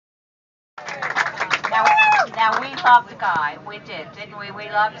Now, we loved Guy. We did, didn't we? We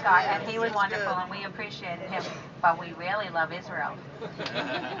loved Guy, and he was wonderful, and we appreciated him. But we really love Israel.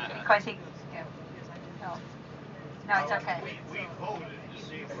 Because he... Yeah. No, it's okay. We voted to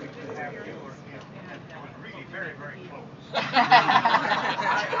see if we could have you, or it was really very, very close. I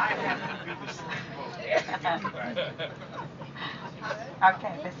have to be the swing vote.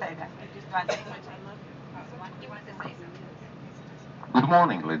 Okay, let's say that. Good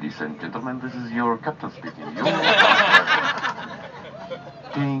morning, ladies and gentlemen. This is your captain speaking.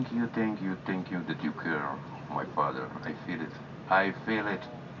 Thank you that you care, my father. I feel it. I feel it.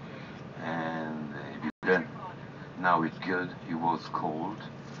 And then, now it's good. It was cold,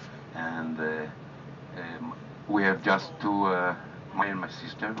 and we have just two. My and my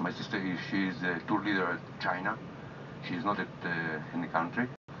sister. My sister, she's the tour leader at China. She's not in the country.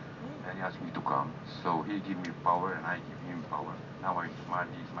 And he asked me to come. So he gave me power and I give him power. Now I smile,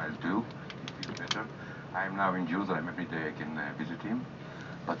 he smiles too. He feels better. I am now in Jerusalem. Every day I can visit him.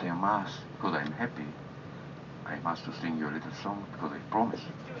 But I must, because I'm happy, I must to sing you a little song because I promise.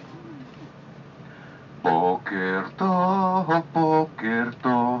 בוקר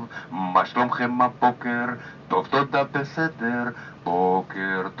טוב, מה שלומכם הבוקר? טוב תודה בסדר.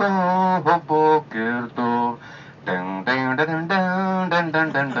 בוקר טוב. דן דן דן דן דן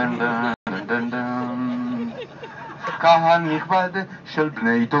דן דן דן דן דן דן. קהל נכבד של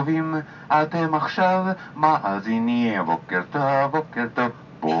בני טובים, אתם עכשיו מאזינים. בוקר טוב.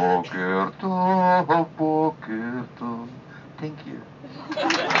 בוקר טוב. Thank you.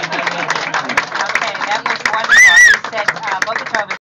 Okay, that was wonderful. He said, Boker Tov